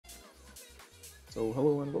So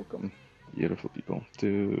hello and welcome, beautiful people,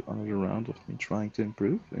 to another round of me trying to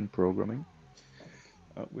improve in programming.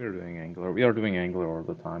 We're doing Angular. We are doing Angular all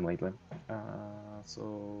the time lately.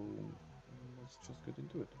 So let's just get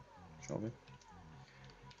into it, shall we?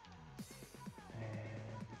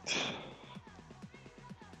 And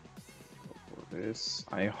go for this.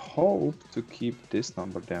 I hope to keep this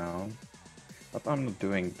number down, but I'm not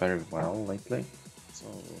doing very well lately, so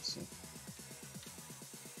we'll see.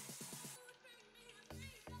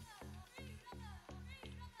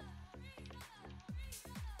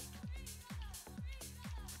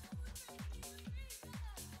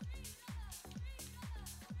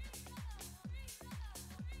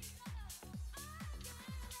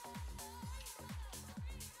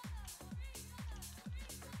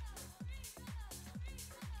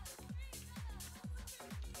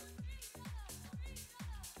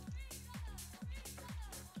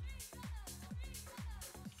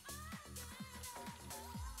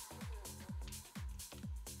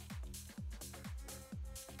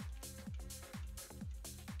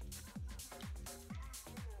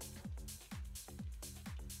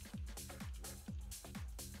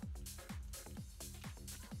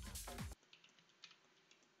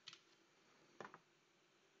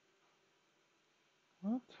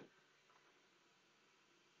 What?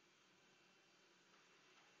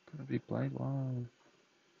 Gonna be played? Wow.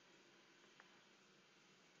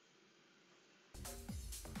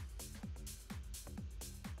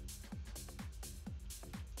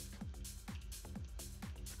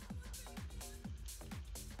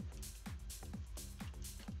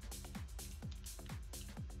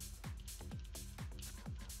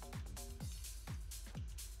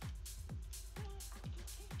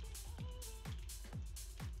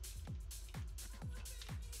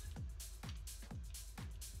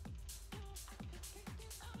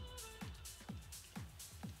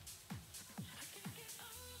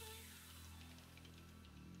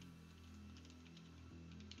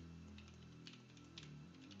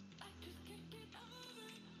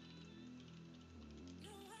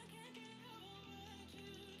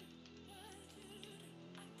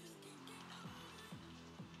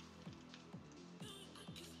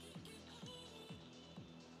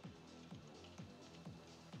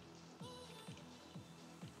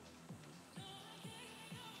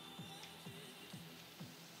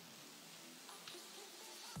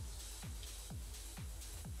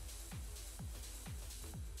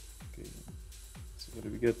 Okay. So what do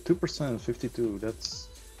we get? 2%, 52. That's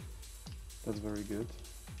very good.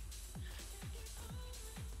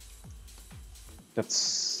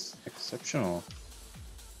 That's exceptional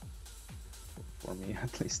for me,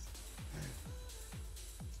 at least.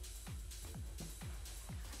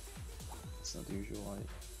 It's not usual. I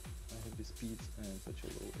have this speed and such a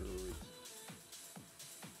low error rate.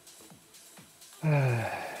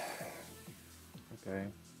 Okay.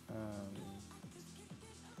 I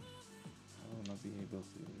will not be able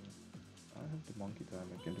to. I have the monkey time.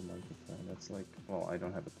 I can do monkey time. That's like, well, I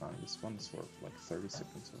don't have a time. This one's for like 30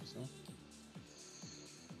 seconds or so.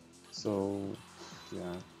 So,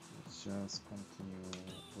 yeah, let's just continue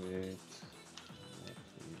with what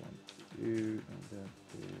we want to do, and that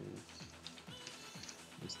is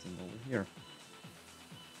this thing over here.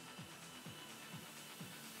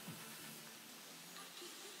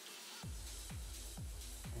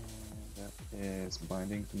 And that is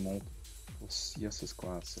binding to multiple CSS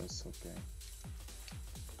classes. Okay.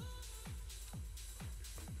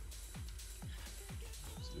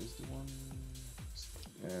 So this is the one.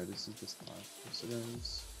 Yeah, this is the start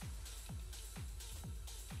precedence.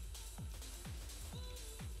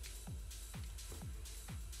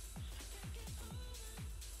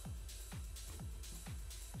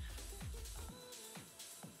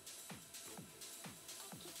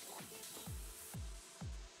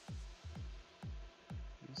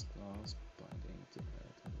 This class binding to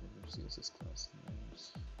that and other CSS class names.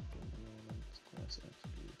 Dominant class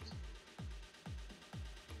attributes.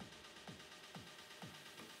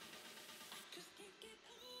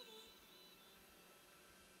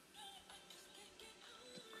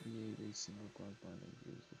 Create a single class binding,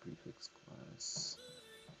 use the prefix class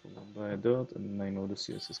followed by a dot, and I know the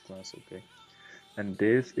CSS class. Okay. And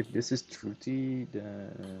this, if this is truthy,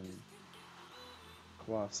 then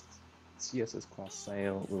class CSS class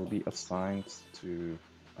sale will be assigned to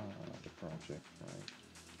the project, right?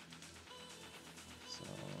 So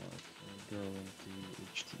if we go into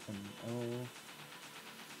HTML,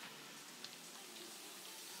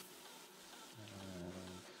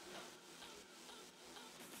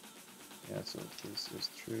 yeah, so this is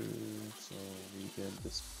true, so we get the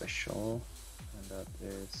special, and that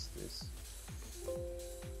is this.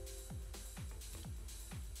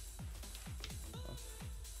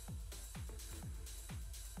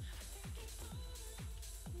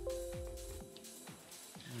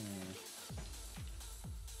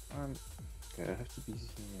 Okay, I have to be here,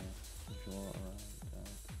 visual around that.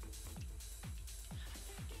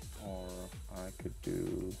 Or I could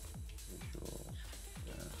do visual,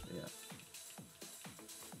 yeah.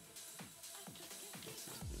 This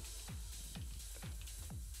is this.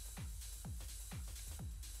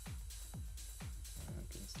 I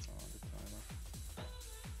can start the timer.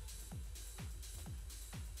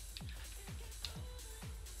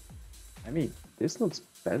 I mean, this looks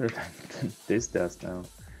better than this does now.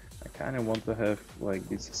 I kind of want to have like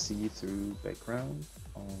this see-through background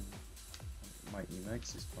on my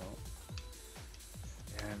Emacs as well.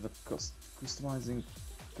 Yeah, but customizing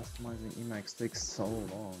Emacs takes so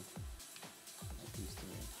long. At least to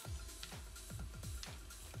me.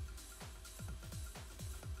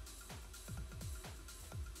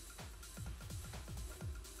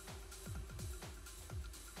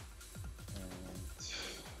 And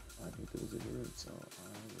I need to deliver it, so I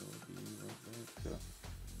will be right back.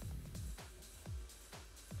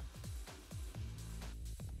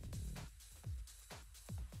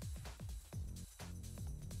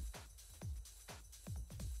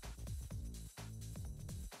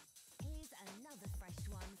 Here's another fresh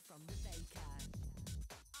one from the baker.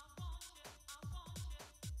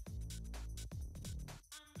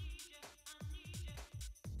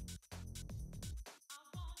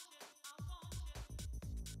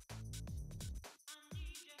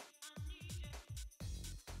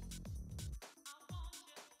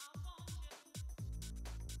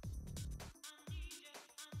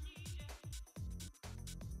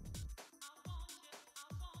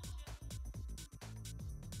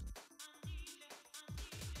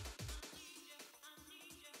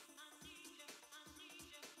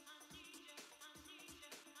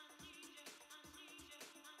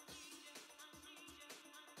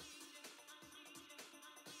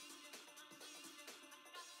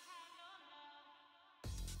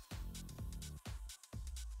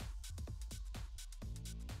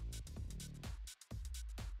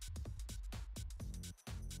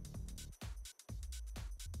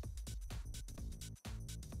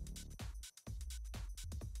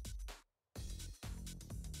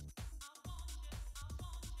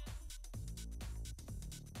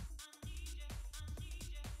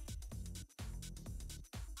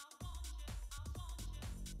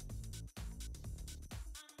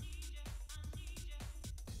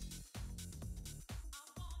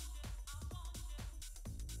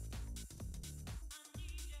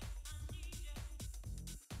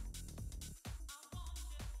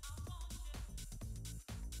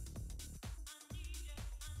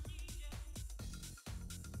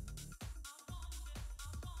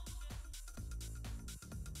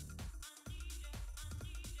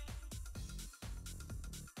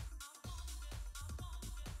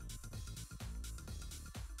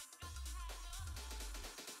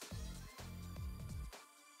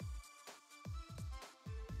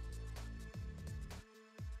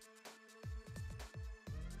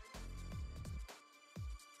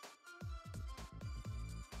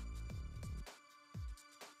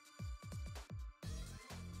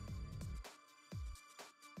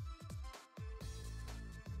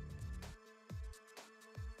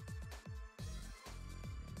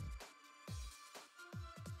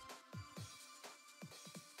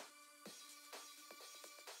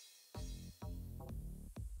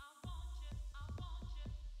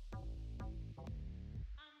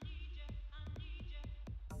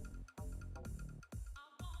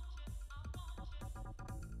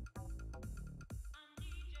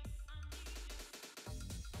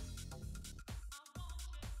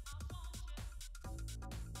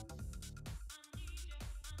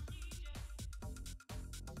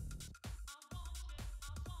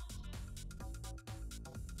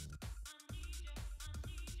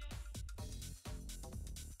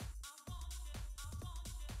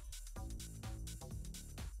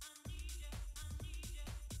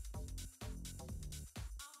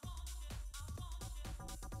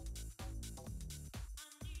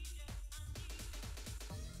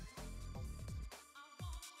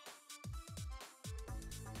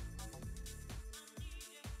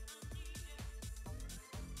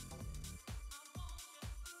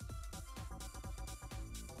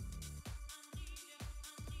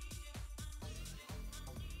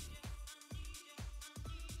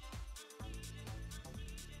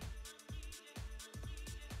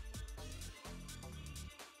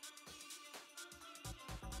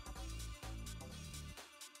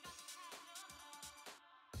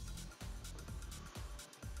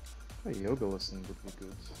 A yoga lesson would be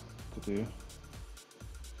good to do.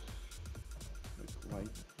 Like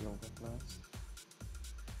light yoga class.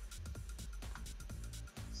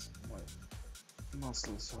 My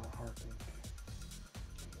muscles are hurting.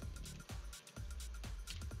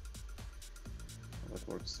 That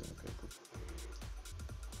works too. Okay, cool.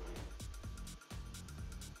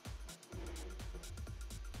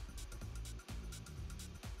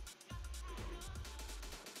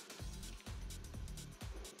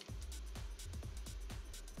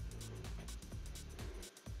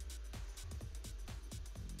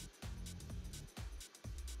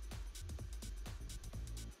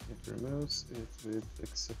 It removes it with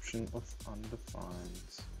exception of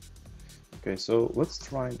undefined. Okay, so let's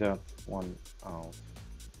try that one out.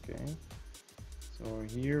 Okay, so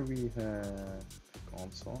here we have the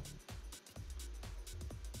console.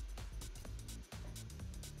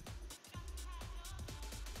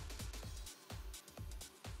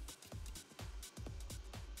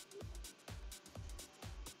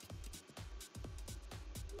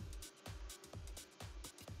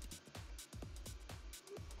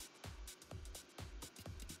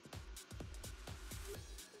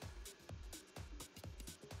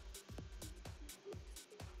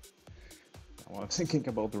 I'm thinking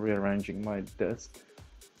about rearranging my desk.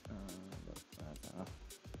 But,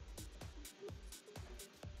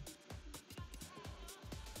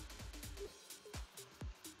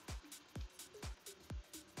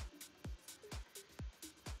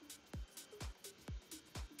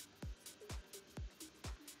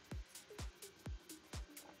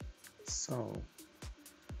 so,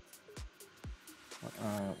 what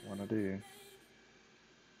I want to do,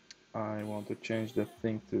 I want to change the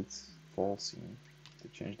thing to falsing, to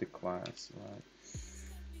change the class, right?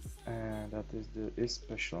 And that is the is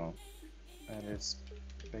special, and it's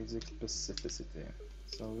basic specificity.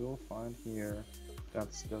 So we will find here,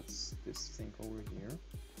 that's this thing over here,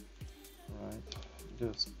 right?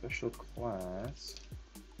 The special class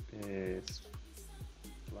is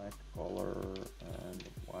black color and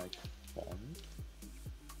white font,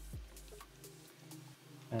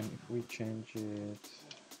 and if we change it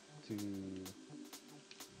to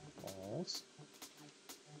false,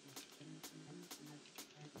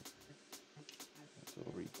 it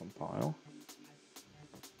will recompile.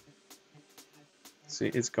 See,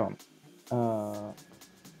 it's gone. And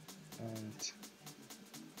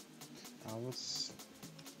I was,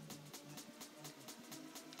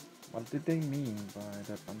 what did they mean by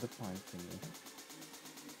that undefined thingy?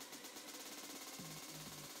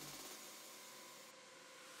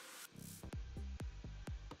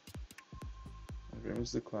 It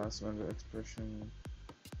removes the class when the expression.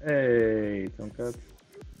 Hey, Tomcat.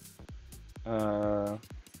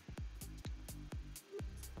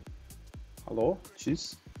 Hallo,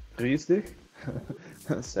 tschüss, grüß dich,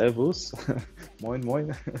 servus, moin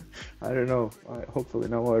moin. I don't know. Hopefully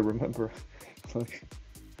now I remember like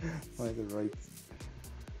the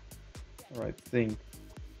right thing.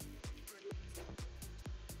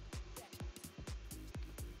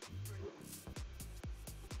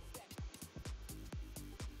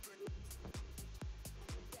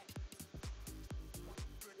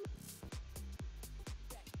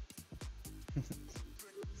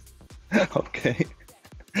 Okay.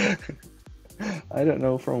 I don't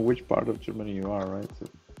know from which part of Germany you are, right? So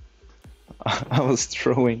I was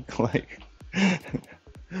throwing like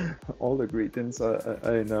all the greetings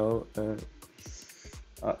I know.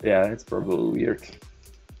 Yeah, it's probably weird.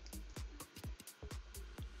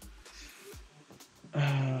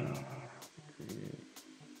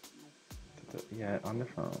 Yeah, on the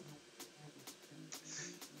phone.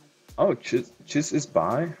 Oh, Chis is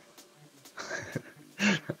by.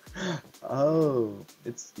 Oh,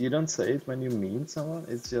 it's you don't say it when you meet someone.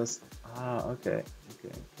 It's just okay.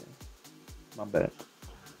 My bad.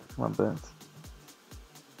 My bad.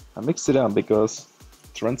 I mixed it up because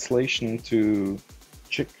translation to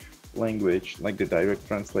Czech language, like the direct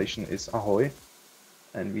translation, is ahoy,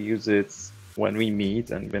 and we use it when we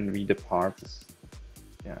meet and when we depart.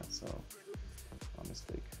 Yeah, so my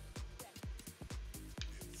mistake.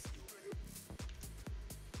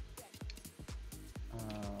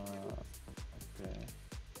 Okay.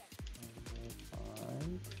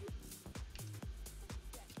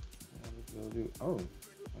 We'll do. Oh,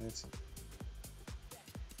 it's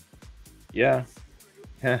yeah.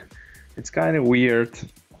 It's kind of weird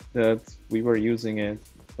that we were using it,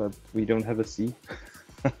 but we don't have a C.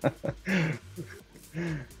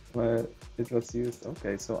 But it was used.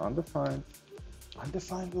 Okay, so undefined.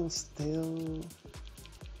 Undefined will still.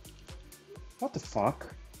 What the fuck?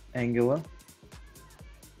 Angular.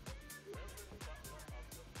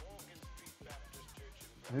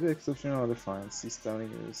 Maybe exception or defined. See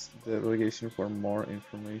styling is the relegation for more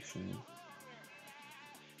information.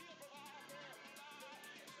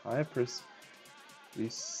 Hi, please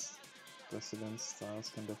precedence styles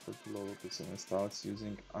can defer to lower precedence styles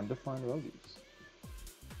using undefined values.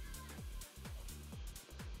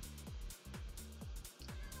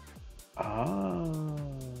 Ah.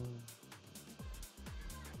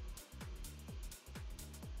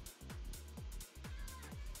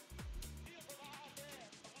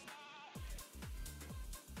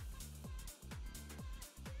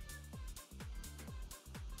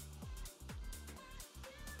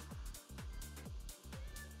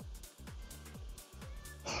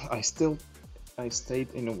 I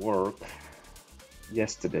stayed in work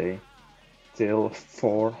yesterday till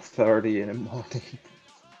 4:30 in the morning.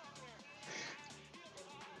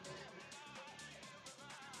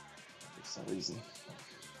 It's so easy.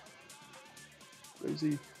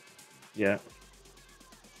 Crazy. Yeah.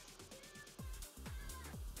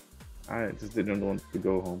 I just didn't want to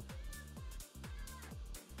go home.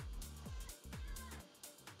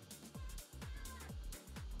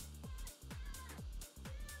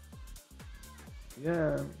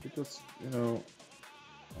 Yeah, because, I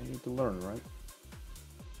need to learn, right?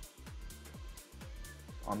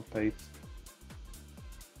 Unpaid.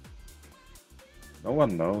 No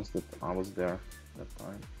one knows that I was there that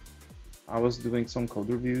time. I was doing some code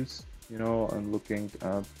reviews, and looking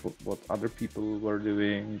at what other people were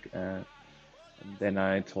doing, and then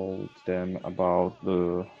I told them about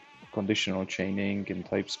the conditional chaining in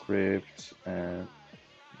TypeScript, and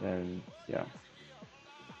then, yeah.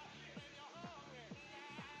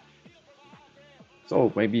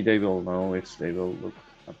 So maybe they will know if they will look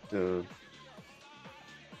at the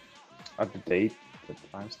date, the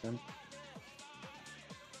timestamp.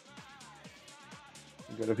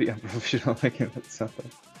 You gotta be a professional making that something.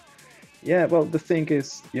 Yeah, well, the thing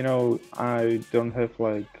is, I don't have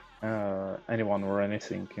like anyone or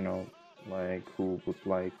anything, like who would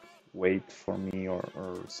like wait for me or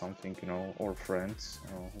something, or friends,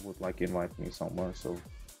 who would like invite me somewhere. So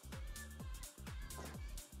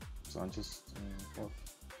I just, well,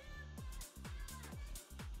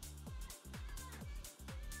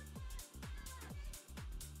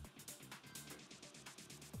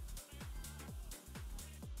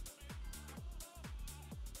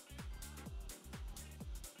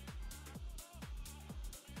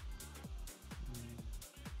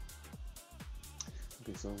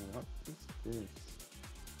 okay. So what is this?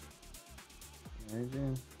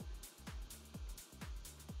 Imagine.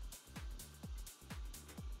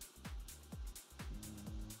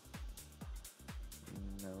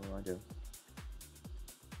 No idea.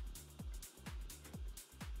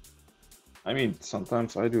 I mean,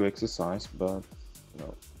 sometimes I do exercise, but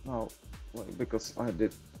no, like because I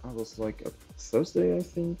was like at Thursday, I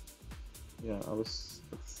think. Yeah, I was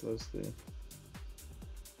at Thursday.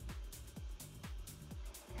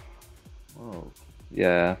 Oh,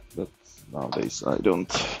 yeah, but nowadays I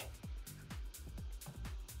don't.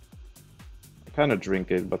 I kind of drink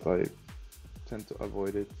it, but I tend to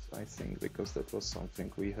avoid it, I think, because that was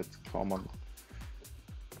something we had common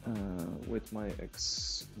with my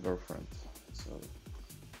ex-girlfriend. So.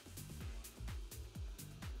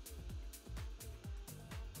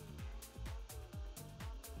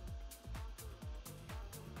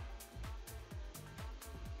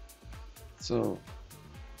 So,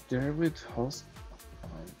 David host.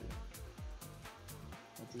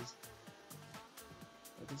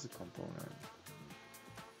 What is a component?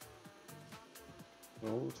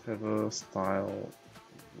 Both have a style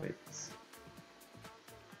width.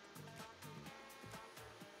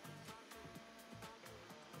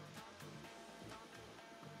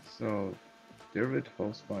 So, David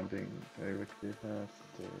host binding directly has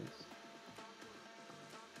this.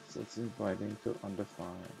 Sets in binding to undefined.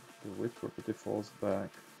 The width property falls back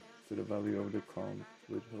to the value of the count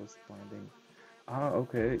with host binding. Ah,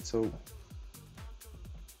 okay, so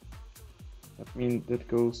that means that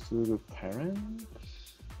goes to the parent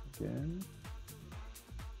again.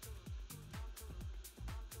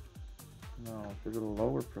 No, to the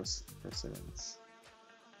lower precedence.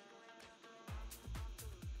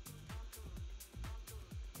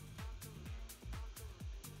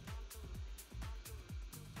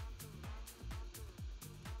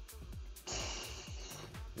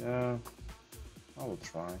 Yeah, I will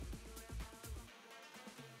try.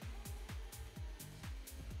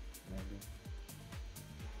 Maybe.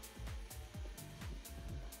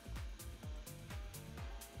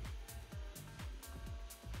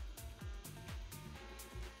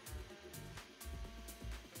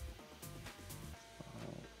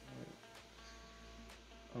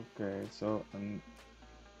 Okay, so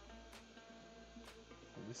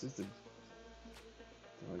this is the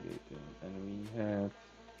delegating, and we have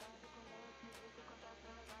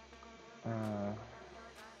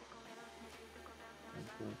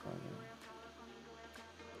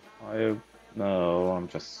No, I'm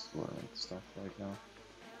just learning stuff right now.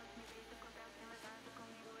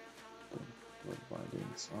 The word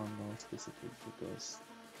bindings are not specific because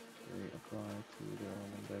they apply to the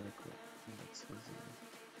element directly. That's easy.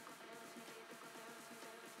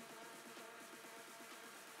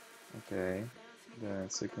 Okay, the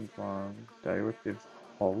second one, directive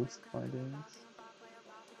host bindings.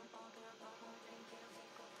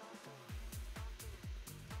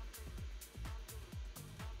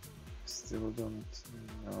 Still don't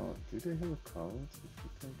know. Do they have a code? If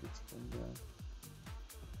you can explain that.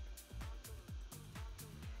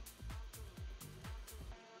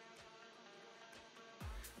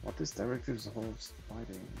 What is directives host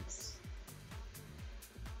bindings?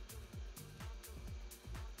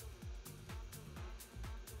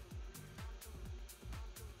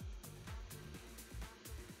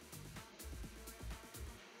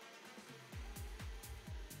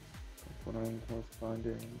 Component host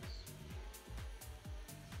bindings.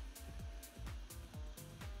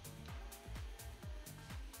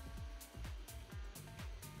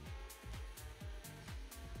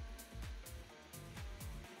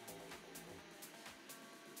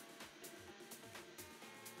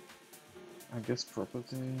 I guess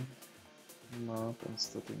property, map, and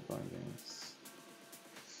static bindings.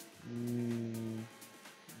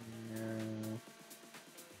 Yeah.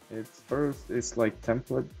 It's like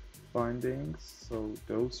template bindings, so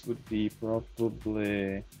those would be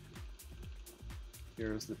probably,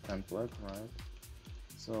 here's the template, right?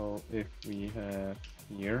 So if we have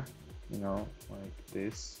here, you know, like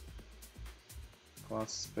this,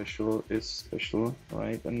 class special is special,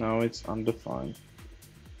 right? And now it's undefined.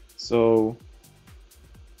 So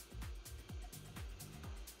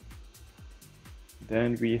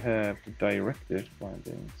then we have the directive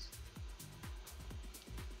bindings.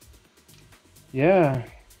 Yeah,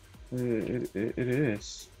 it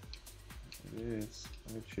is. It is,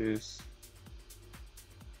 which is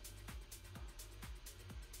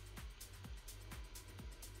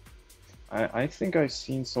I think I've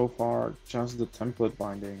seen so far just the template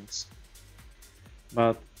bindings.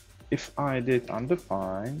 But if I did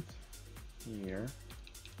undefined here,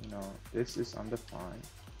 you know, this is undefined.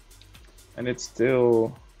 And it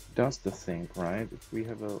still does the thing, right? If we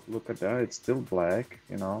have a look at that, it's still black,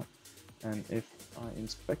 you know. And if I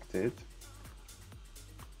inspect it,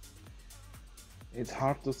 it's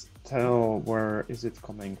hard to tell where is it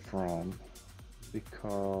coming from,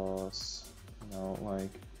 because, you know, like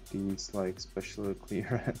these like special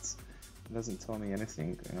clearance doesn't tell me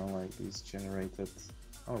anything, you know, like these generated.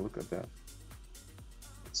 Oh, look at that.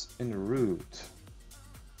 It's in root.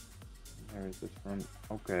 Where is it from?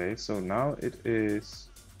 Okay, so now it is.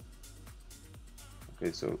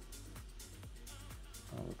 Okay, so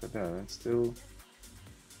oh, look at that. It's still.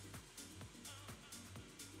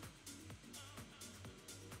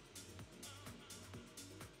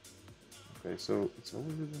 Okay, so it's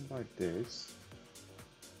overridden by this.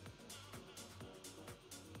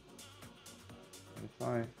 If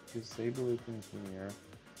I disable it in here,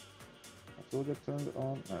 it will get turned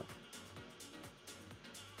on. No.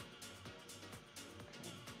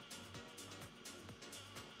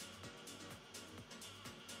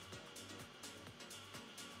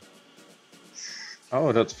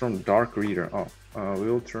 Oh, that's from Dark Reader. Oh,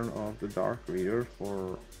 we'll turn off the Dark Reader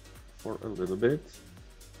for a little bit,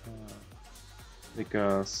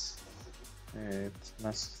 because it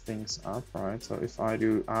messes things up, right? So if I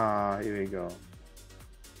do, here we go.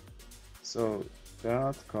 So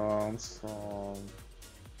that comes from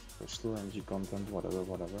special MG content,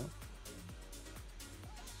 whatever.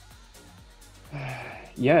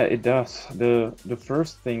 Yeah, it does. The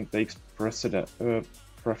first thing takes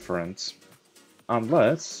preference,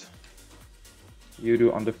 unless you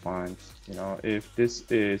do undefined. You know, if this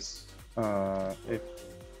is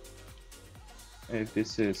if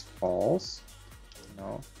this is false, you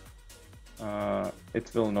know,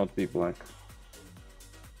 it will not be black,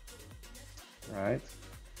 right?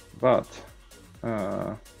 But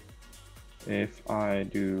if I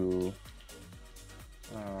do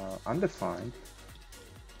undefined,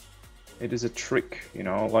 it is a trick, you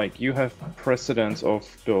know, like you have precedence of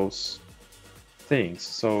those things,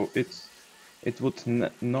 so it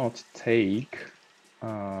would not take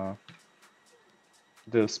the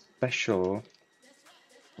special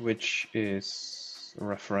which is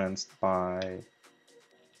referenced by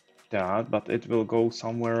that, but it will go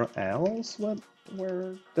somewhere else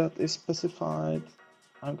where that is specified.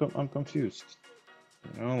 I'm confused,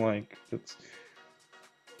 you know, like that's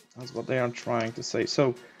what they are trying to say.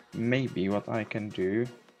 So maybe what I can do,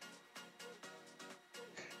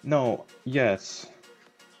 no, yes,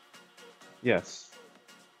 Yes,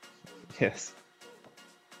 yes.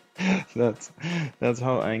 That's that's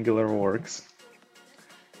how Angular works.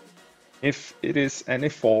 If it is any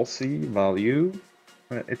falsy value,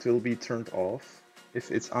 it will be turned off.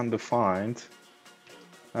 If it's undefined,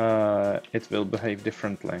 it will behave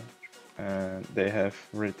differently. And they have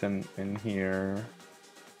written in here,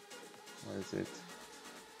 what is it?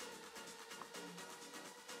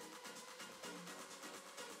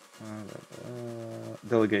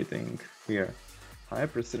 Delegating here. Higher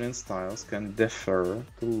precedence styles can defer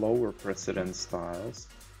to lower precedence styles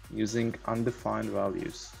using undefined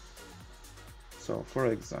values. So for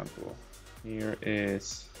example, here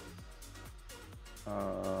is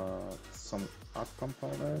some app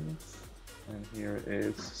component, and here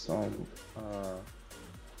is some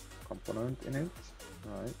component in it,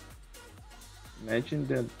 right? Imagine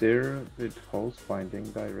that they're with host binding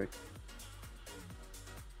direct.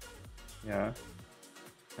 Yeah,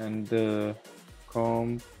 and the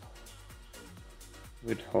comp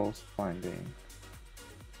with host binding.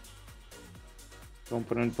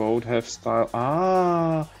 Component both have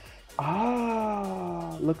style.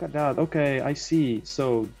 Look at that. Okay, I see.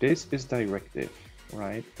 So this is directive,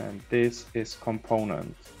 right? And this is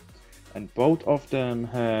component. And both of them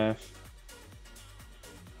have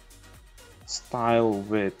style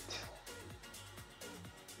with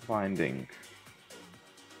binding.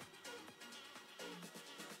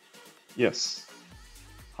 Yes.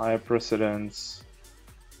 Higher precedence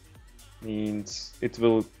means it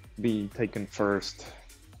will be taken first,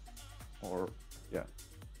 or yeah.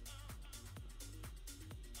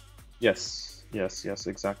 Yes, yes, yes,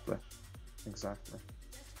 exactly. Exactly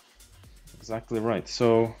right.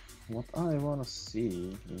 So what I want to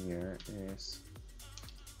see here is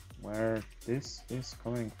where this is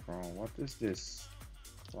coming from. What is this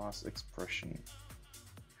class expression?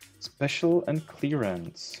 Special and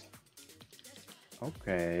clearance.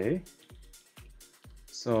 Okay.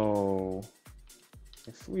 So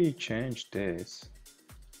if we change this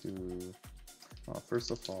to, well,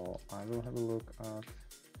 first of all, I will have a look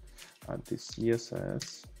at the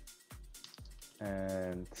CSS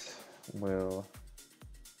and we'll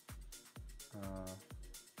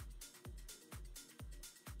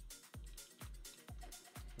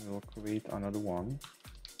create another one,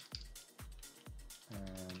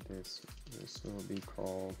 and this will be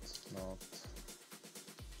called not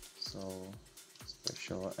so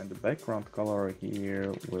special, and the background color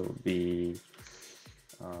here will be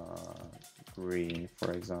green,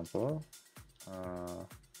 for example,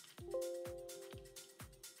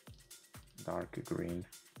 dark green.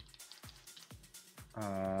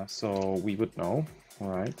 So we would know,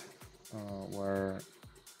 right, where,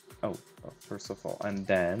 first of all, and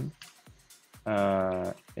then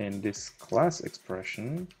in this class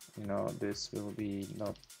expression, you know, this will be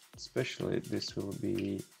not especially, this will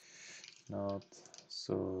be not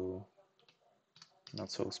so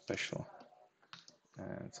special,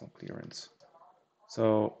 and some clearance.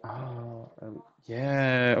 So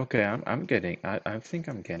yeah, okay, I'm getting, I think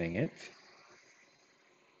I'm getting it.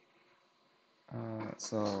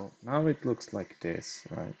 So now it looks like this,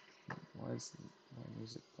 right? Why is my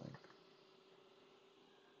music playing?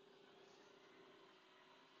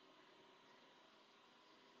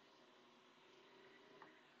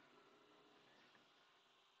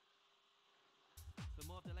 For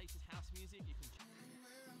more of the latest house music, you can.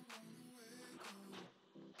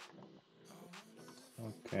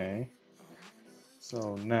 Okay.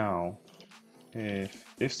 So now, if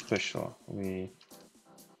special, we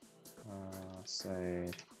say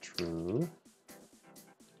true,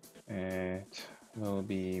 it will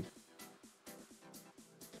be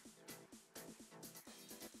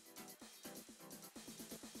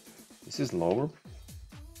this is lower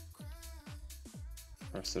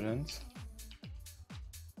precedence.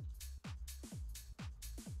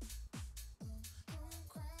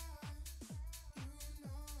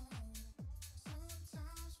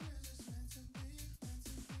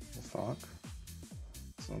 The fuck?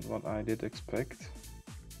 It's not what I did expect.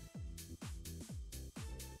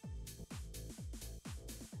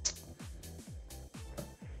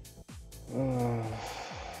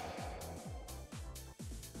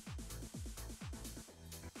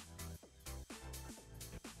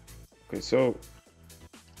 Okay, so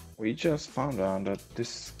we just found out that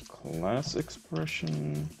this class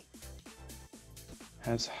expression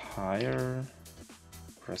has higher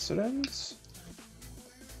precedence.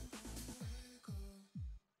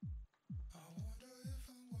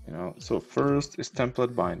 You know, so first is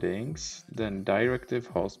template bindings, then directive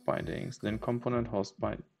host bindings, then component host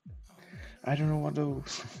bind. I don't know what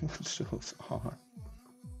those what those are.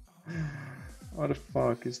 What the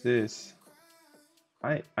fuck is this?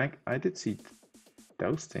 I did see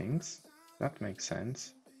those things. That makes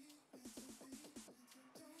sense.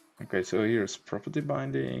 Okay, so here's property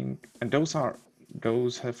binding, and those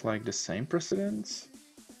have like the same precedence?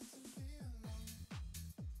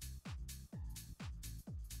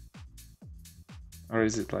 Or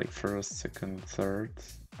is it like first, second, third,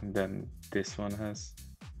 and then this one has?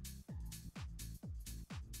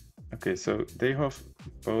 Okay, so they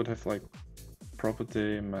both have like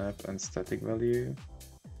property, map, and static value.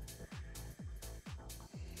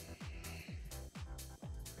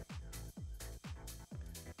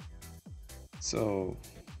 So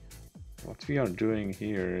what we are doing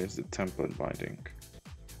here is the template binding.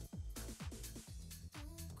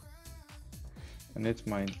 And it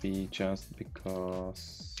might be just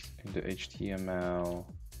because in the HTML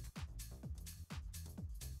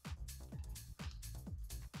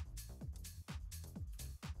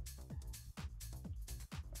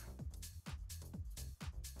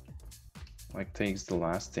like takes the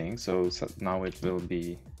last thing, so now it will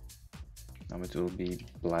be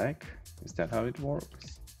black. Is that how it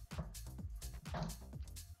works?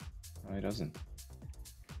 No, it doesn't.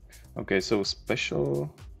 Okay, so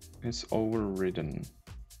special is overridden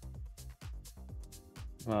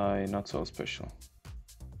by not so special.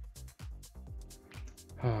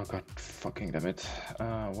 Oh god fucking damn it.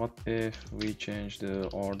 What if we change the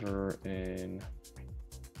order in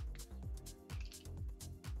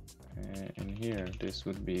here? This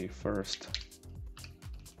would be first.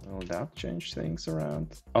 Will that change things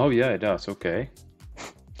around? Oh yeah, it does. Okay.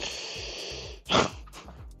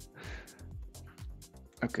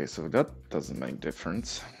 Okay, so that doesn't make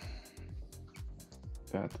difference.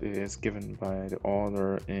 That is given by the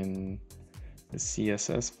order in the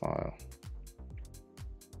CSS file.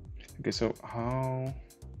 Okay, so how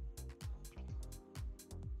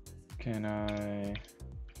can I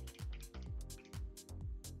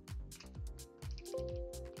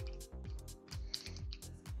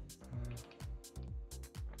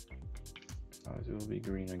it will be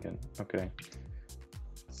green again. Okay,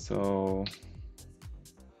 so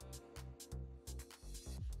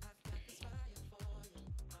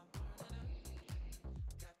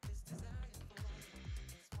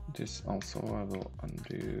this also I will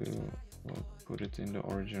undo. We'll put it in the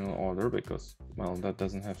original order because, well, that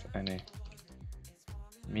doesn't have any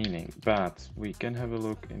meaning. But we can have a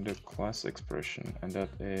look in the class expression, and that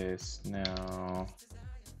is now.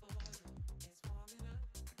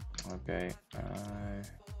 Okay, I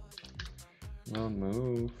will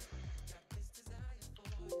move.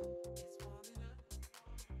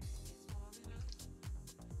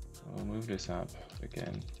 I'll move this up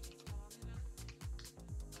again.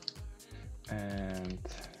 And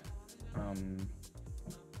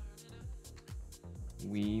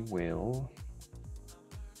we will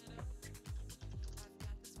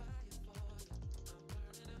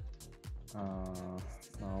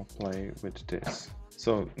now play with this.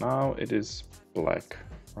 So now it is black,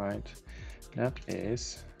 right? That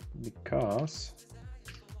is because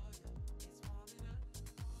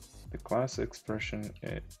the class expression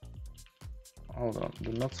hold on,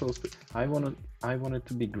 the not so I want it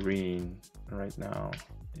to be green right now.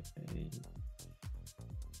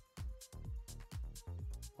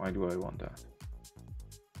 Why do I want that?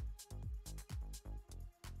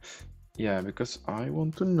 Yeah, because I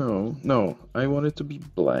want to know. No, I want it to be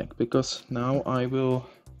black because now I will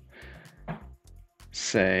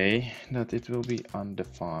say that it will be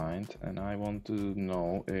undefined, and I want to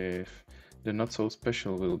know if the not so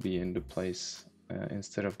special will be in the place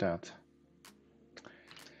instead of that,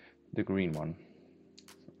 the green one,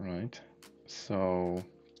 right? So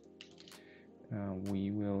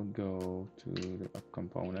we will go to the up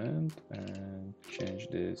component and change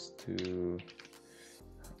this to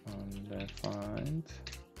undefined,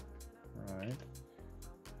 right?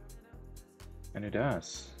 And it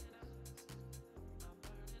does.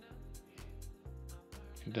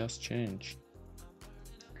 It does change.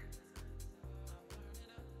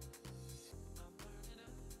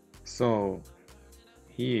 So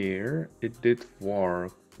here it did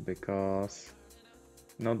work because,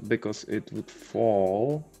 not because it would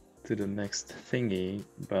fall to the next thingy,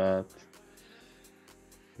 but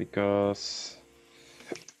because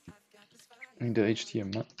in the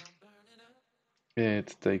HTML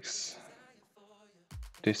it takes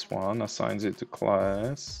this one, assigns it to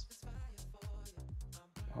class.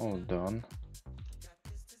 Hold on.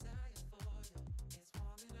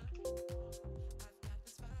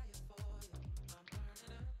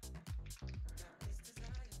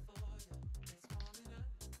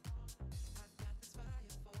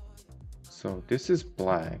 So this is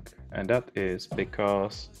black, and that is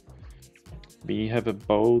because we have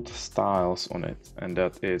both styles on it, and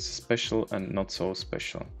that is special and not so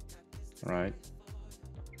special, right?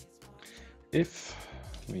 If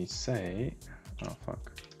we say, oh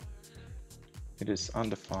fuck, it is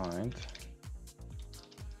undefined,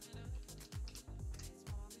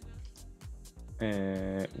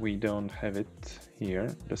 we don't have it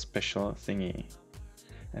here, the special thingy.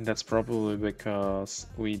 And that's probably because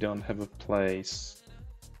we don't have a place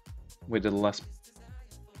with the less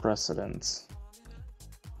precedence.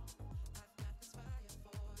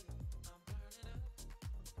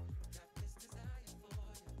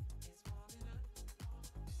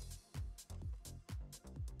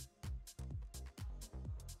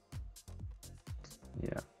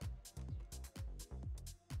 Yeah.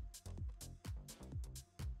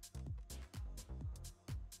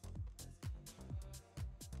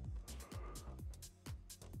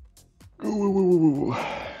 Ooh.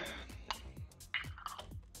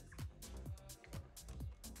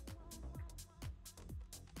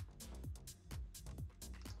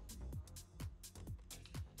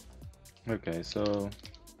 Okay, so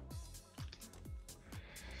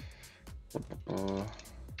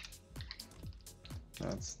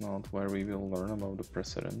that's not where we will learn about the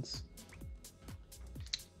precedence.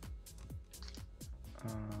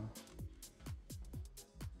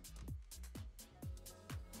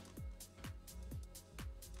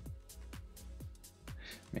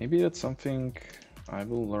 Maybe that's something I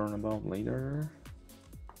will learn about later.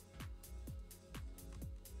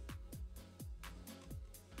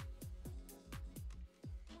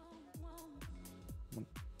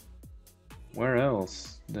 Where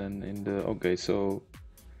else than in the, okay, so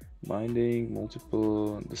binding,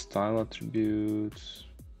 multiple, the style attributes.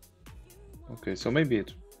 Okay, so maybe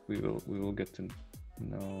we will get to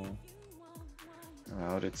know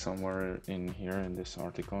about it somewhere in here in this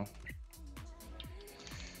article.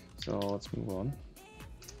 So let's move on.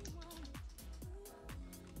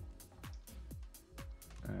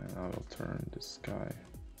 And I will turn this guy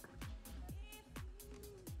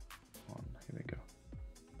on. Here we go.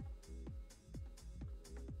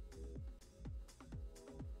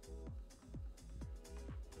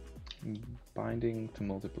 Binding to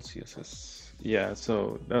multiple CSS. Yeah,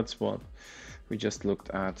 so that's what we just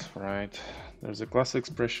looked at, right? There's a class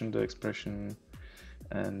expression, the expression,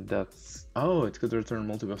 and that's, oh, it could return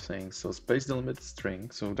multiple things. So space delimited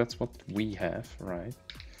string, so that's what we have, right?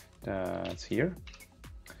 That's here.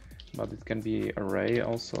 But it can be array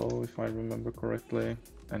also, if I remember correctly,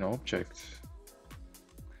 an object,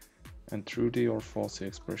 and true or false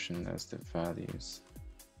expression as the values.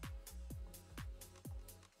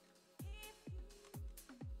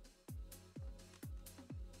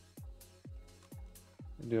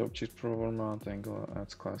 The object format angle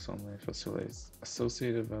adds class only facilitates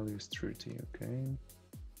associated values truity, okay.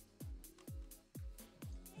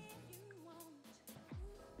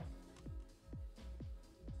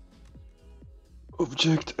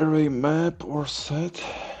 Object array map or set.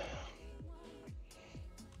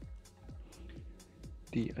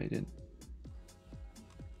 The ident.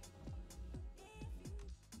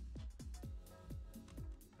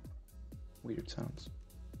 Weird sounds.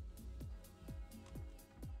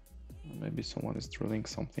 Maybe someone is drilling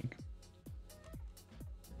something.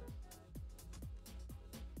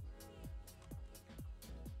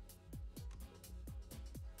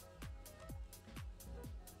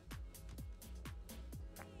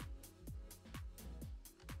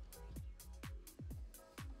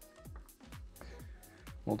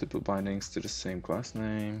 Multiple bindings to the same class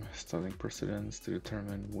name, styling precedence to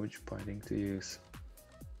determine which binding to use.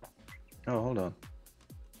 Oh, hold on.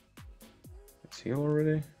 It's here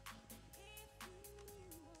already?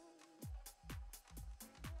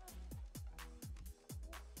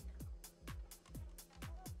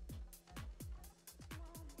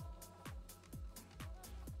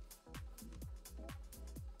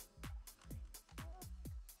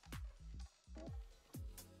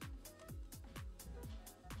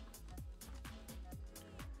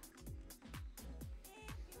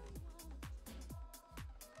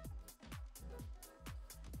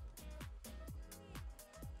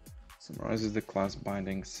 Summarizes the class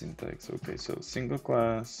binding syntax. Okay, so single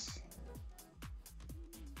class.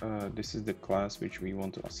 This is the class which we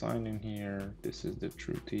want to assign in here. This is the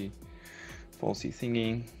truity, falsy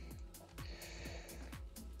thingy.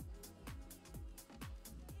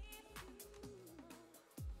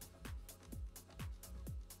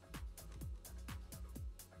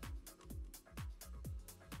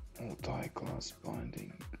 Multi-class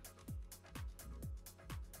binding.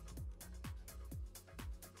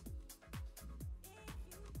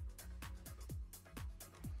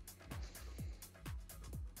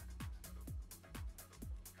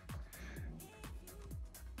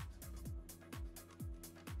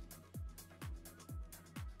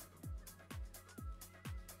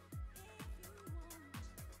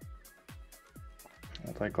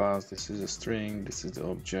 multi-class. This is a string. This is the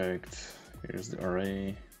object. Here's the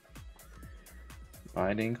array.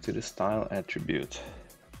 Binding to the style attribute.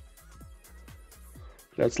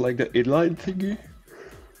 That's like the inline thingy.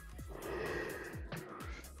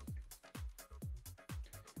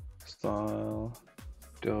 Style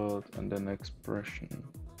dot and then expression.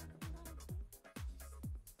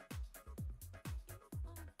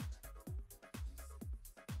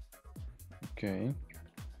 Okay.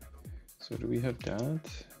 So do we have that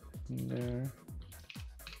in there?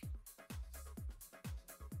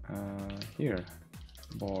 Here,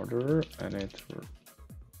 border, and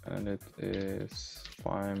it is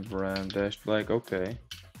fine brand dash black. Okay.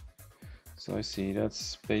 So I see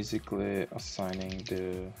that's basically assigning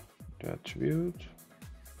the attribute.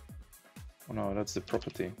 Oh no, that's the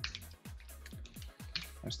property.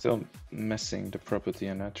 I'm still messing the property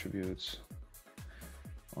and attributes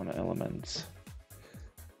on elements.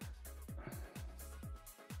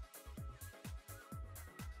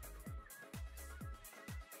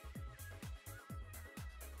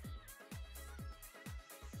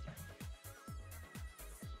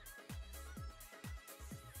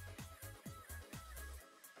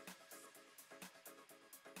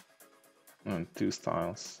 And two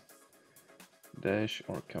styles, dash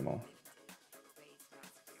or camel.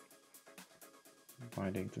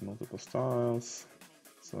 Binding to multiple styles.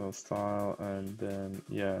 So style, and then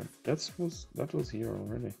yeah, that was here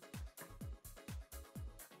already.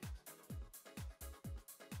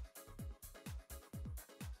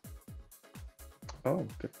 Oh,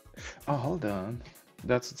 good. Oh, hold on.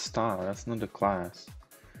 That's the style. That's not the class.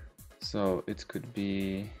 So it could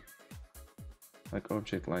be like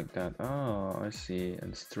object like that. Oh, I see.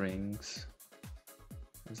 And strings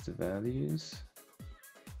as the values.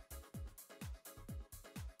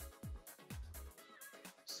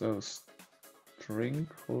 So string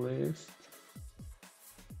list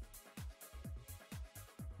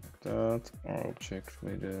like that, or object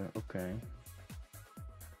with a okay.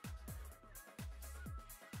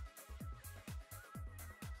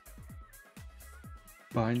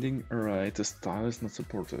 Binding array, the style is not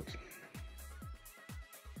supported.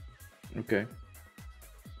 Okay.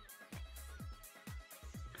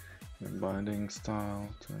 Binding style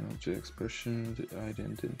to an object expression, the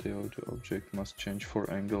identity of the object must change for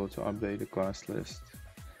angle to update the class list.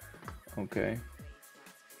 Okay.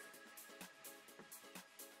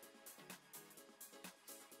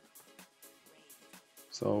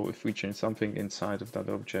 So if we change something inside of that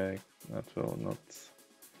object, that will not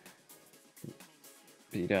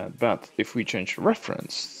be that. But if we change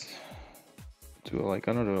reference to like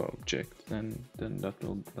another object, then that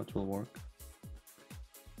will work.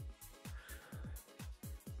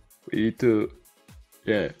 We need to,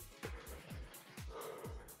 yeah,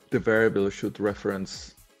 the variable should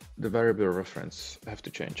reference, the variable reference have to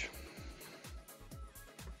change.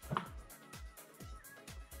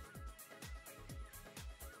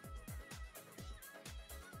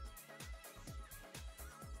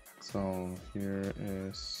 So here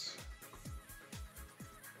is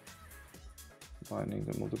binding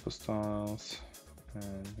the multiple styles.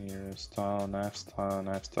 And here is style, nav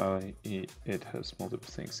style, it has multiple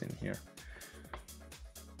things in here.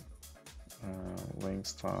 Link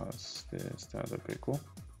styles, this, that, okay, cool.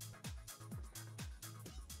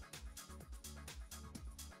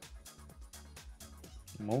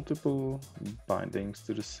 Multiple bindings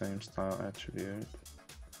to the same style attribute.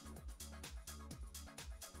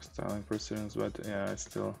 Styling precedence, but yeah, I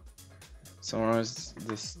still summarize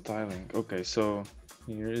the styling. Okay, so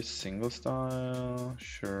here is single style,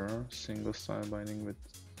 sure, single style binding with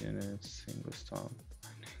units, single style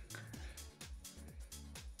binding.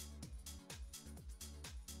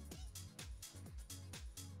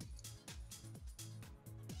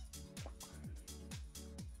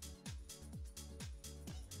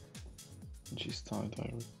 G-style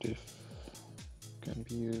directive can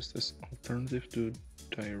be used as alternative to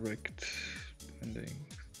direct binding.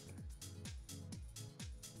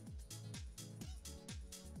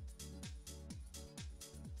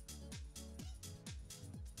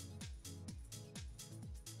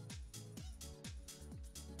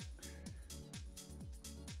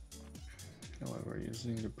 However,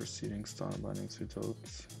 using the preceding style bindings without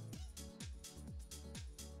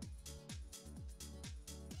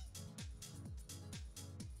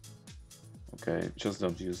okay, just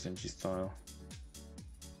don't use ng style.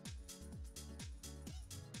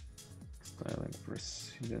 Styling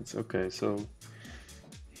precedence. Okay, so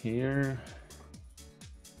here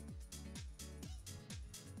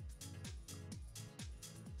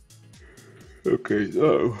okay,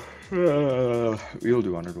 so we'll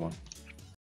do another one.